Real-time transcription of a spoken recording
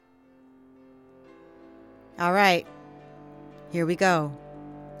All right, here we go.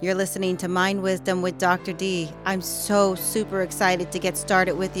 You're listening to Mind Wisdom with Dr. D. I'm so super excited to get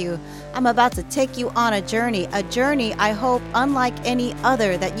started with you. I'm about to take you on a journey I hope unlike any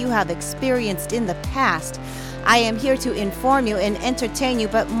other that you have experienced in the past. I am here to inform you and entertain you,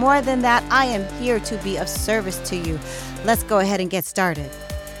 but more than that, I am here to be of service to you. Let's go ahead and get started.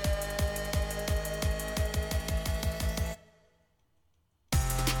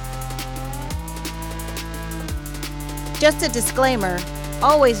 Just a disclaimer,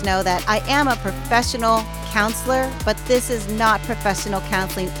 always know that I am a professional counselor, but this is not professional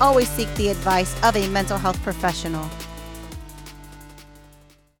counseling. Always seek the advice of a mental health professional.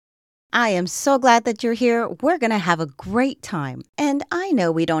 I am so glad that you're here. We're going to have a great time. And I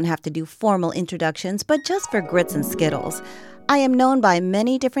know we don't have to do formal introductions, but just for grits and skittles. I am known by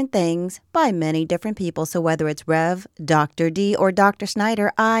many different things, by many different people. So whether it's Rev, Dr. D, or Dr.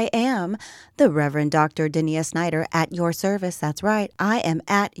 Snyder, I am the Reverend Dr. Dania Snyder at your service. That's right. I am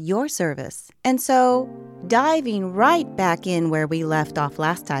at your service. And so diving right back in where we left off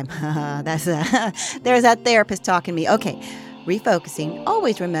last time. There's that therapist talking to me. Okay. Refocusing.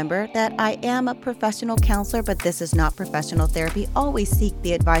 Always remember that I am a professional counselor, but this is not professional therapy. Always seek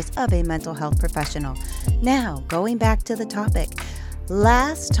the advice of a mental health professional. Now, going back to the topic.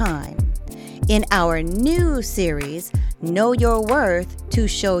 Last time, in our new series, Know Your Worth to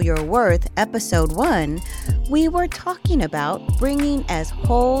Show Your Worth, Episode 1, we were talking about bringing as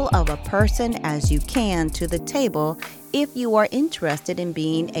whole of a person as you can to the table if you are interested in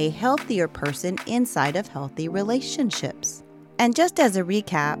being a healthier person inside of healthy relationships. And just as a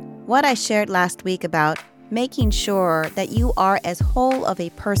recap, what I shared last week about making sure that you are as whole of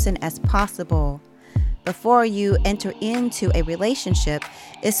a person as possible before you enter into a relationship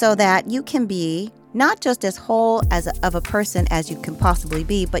is so that you can be not just as whole of a person as you can possibly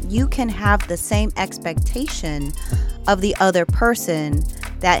be, but you can have the same expectation of the other person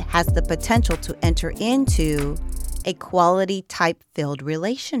that has the potential to enter into a quality type-filled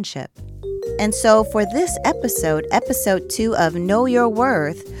relationship. And so for this episode, episode 2 of Know Your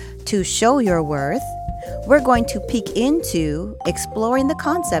Worth to Show Your Worth, we're going to peek into exploring the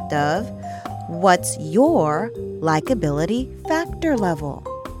concept of what's your likability factor level.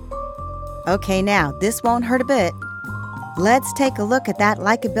 Okay, now this won't hurt a bit. Let's take a look at that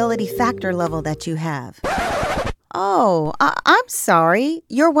likability factor level that you have. Oh, I'm sorry.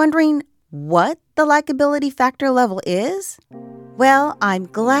 You're wondering what the likability factor level is? Well, I'm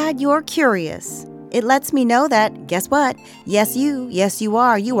glad you're curious. It lets me know that, guess what? Yes, you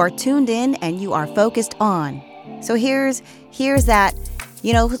are. You are tuned in and you are focused on. So here's that,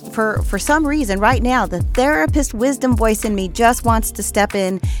 for some reason right now, the therapist wisdom voice in me just wants to step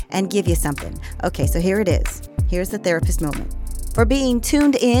in and give you something. Okay, so here it is. Here's the therapist moment. For being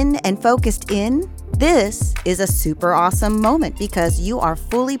tuned in and focused in, this is a super awesome moment because you are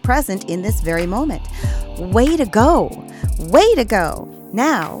fully present in this very moment. Way to go. Way to go.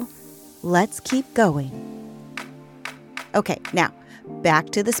 Now, let's keep going. Okay, now,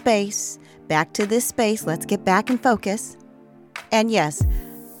 back to the space. Back to this space. Let's get back in focus. And yes,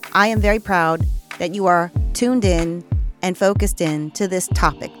 I am very proud that you are tuned in and focused in to this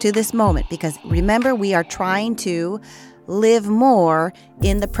topic, to this moment, because remember, we are trying to live more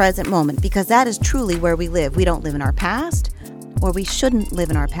in the present moment because that is truly where we live. We don't live in our past, or we shouldn't live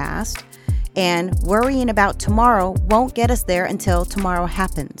in our past. And worrying about tomorrow won't get us there until tomorrow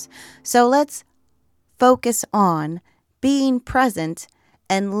happens. So let's focus on being present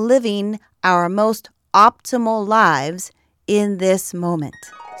and living our most optimal lives in this moment.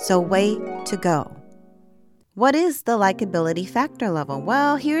 So way to go. What is the likability factor level?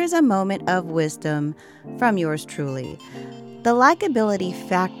 Well, here's a moment of wisdom from yours truly. The likability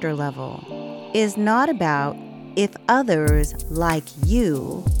factor level is not about if others like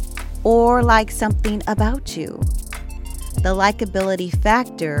you or like something about you. The likability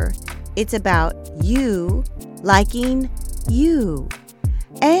factor, it's about you liking you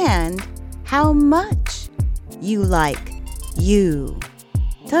and how much you like you.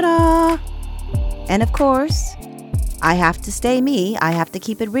 Ta-da! And of course, I have to stay me. I have to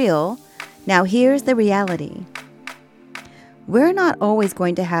keep it real. Now here's the reality. We're not always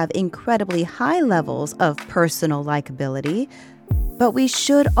going to have incredibly high levels of personal likability, but we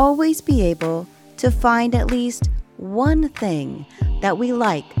should always be able to find at least one thing that we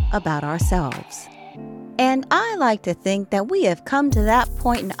like about ourselves. And I like to think that we have come to that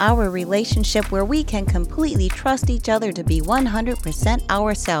point in our relationship where we can completely trust each other to be 100%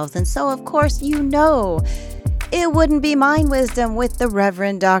 ourselves. And so, of course, it wouldn't be Mind Wisdom with the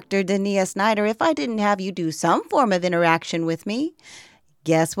Reverend Dr. Dania Snyder if I didn't have you do some form of interaction with me.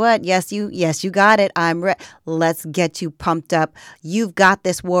 Guess what? Yes, you got it. Let's get you pumped up. You've got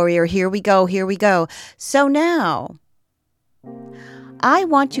this, warrior. Here we go. Here we go. So now, I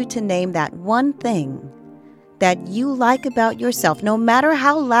want you to name that one thing that you like about yourself, no matter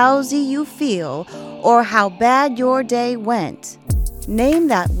how lousy you feel or how bad your day went. Name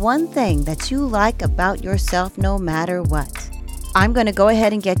that one thing that you like about yourself, no matter what. I'm going to go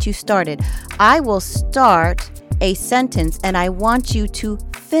ahead and get you started. I will start a sentence and I want you to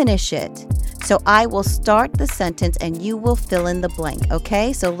finish it. So I will start the sentence and you will fill in the blank.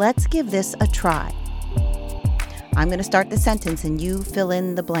 Okay, so let's give this a try. I'm going to start the sentence and you fill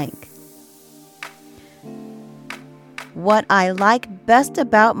in the blank. What I like best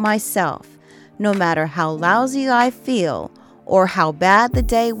about myself, no matter how lousy I feel or how bad the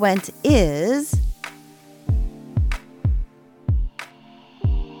day went, is...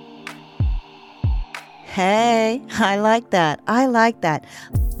 Hey, I like that. I like that.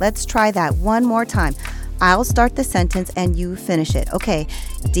 Let's try that one more time. I'll start the sentence and you finish it. Okay,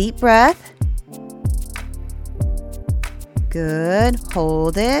 deep breath. Good.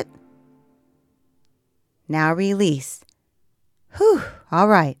 Hold it. Now release. Whew. All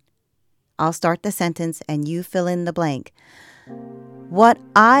right. I'll start the sentence and you fill in the blank. What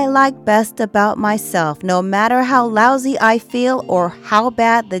I like best about myself, no matter how lousy I feel or how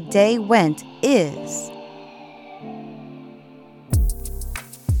bad the day went, is...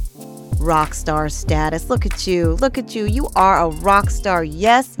 rock star status. Look at you. Look at you. You are a rock star.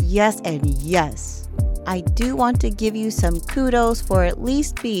 Yes, yes, and yes. I do want to give you some kudos for at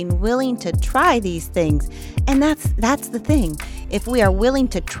least being willing to try these things. And that's the thing. If we are willing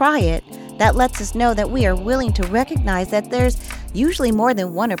to try it, that lets us know that we are willing to recognize that there's usually more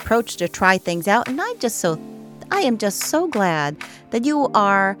than one approach to try things out. And I am just so glad that you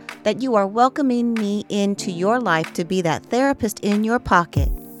are welcoming me into your life to be that therapist in your pocket.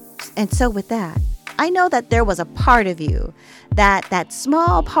 And so with that, I know that there was a part of you, that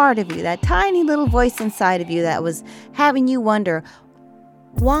small part of you, that tiny little voice inside of you that was having you wonder,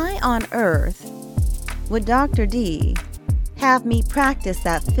 why on earth would Dr. D have me practice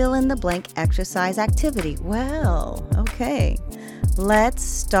that fill-in-the-blank exercise activity? Well, okay, let's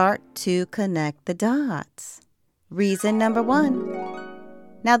start to connect the dots. Reason number 1.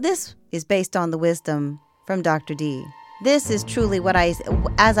 Now, this is based on the wisdom from Dr. D. This is truly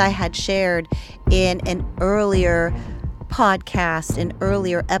as I had shared in an earlier podcast, an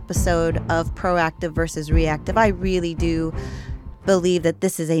earlier episode of Proactive versus Reactive. I really do believe that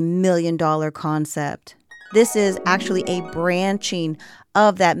this is a $1 million concept. This is actually a branching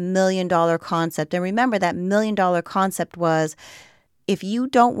of that $1 million concept. And remember, that $1 million concept was, if you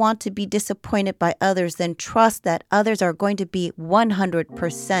don't want to be disappointed by others, then trust that others are going to be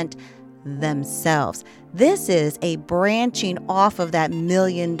 100% themselves. This is a branching off of that $1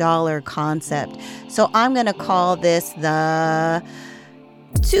 million concept. So I'm going to call this the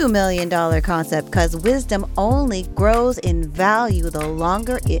 $2 million concept, because wisdom only grows in value the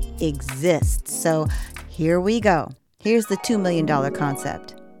longer it exists. So here we go. Here's the $2 million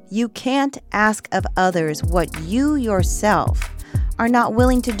concept. You can't ask of others what you yourself are not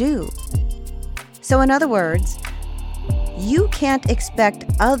willing to do. So in other words, you can't expect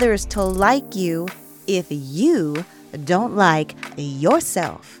others to like you if you don't like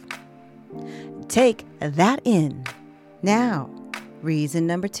yourself. Take that in. Now, reason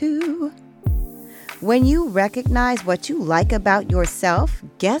number 2. When you recognize what you like about yourself,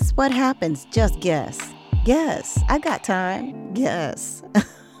 guess what happens? Just guess. Guess. I got time. Guess.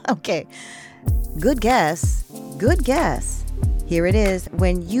 Okay. Good guess. Good guess. Here it is.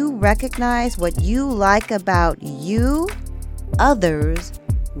 When you recognize what you like about you, others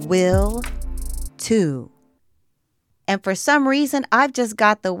will too. And for some reason, I've just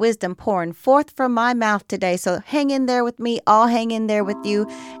got the wisdom pouring forth from my mouth today. So hang in there with me. I'll hang in there with you.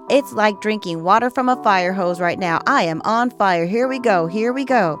 It's like drinking water from a fire hose right now. I am on fire. Here we go. Here we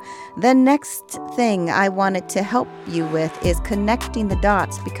go. The next thing I wanted to help you with is connecting the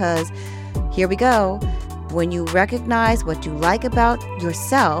dots, because here we go. When you recognize what you like about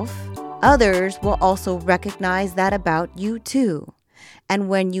yourself, others will also recognize that about you too. And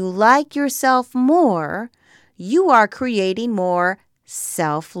when you like yourself more, you are creating more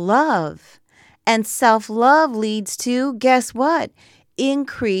self-love. And self-love leads to, guess what?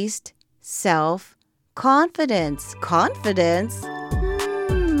 Increased self-confidence. Confidence?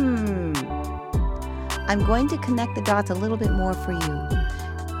 I'm going to connect the dots a little bit more for you.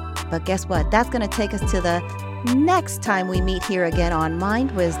 But guess what? That's going to take us to the next time we meet here again on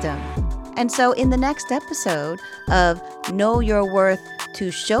Mind Wisdom. And so in the next episode of Know Your Worth to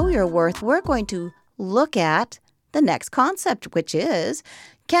Show Your Worth, we're going to look at the next concept, which is,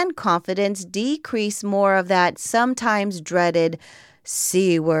 can confidence decrease more of that sometimes dreaded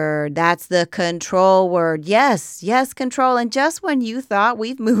C word? That's the control word. Yes, control. And just when you thought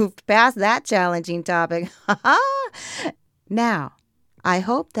we've moved past that challenging topic, now, I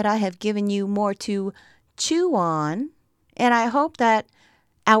hope that I have given you more to chew on, and I hope that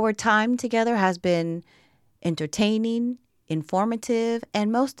our time together has been entertaining, informative,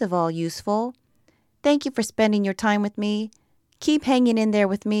 and most of all, useful. Thank you for spending your time with me. Keep hanging in there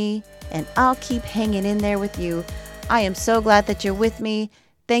with me, and I'll keep hanging in there with you. I am so glad that you're with me.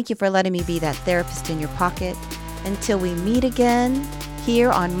 Thank you for letting me be that therapist in your pocket. Until we meet again,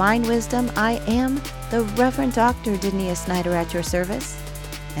 here on Mind Wisdom, I am the Reverend Dr. Dania Snyder at your service.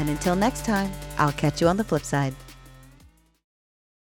 And until next time, I'll catch you on the flip side.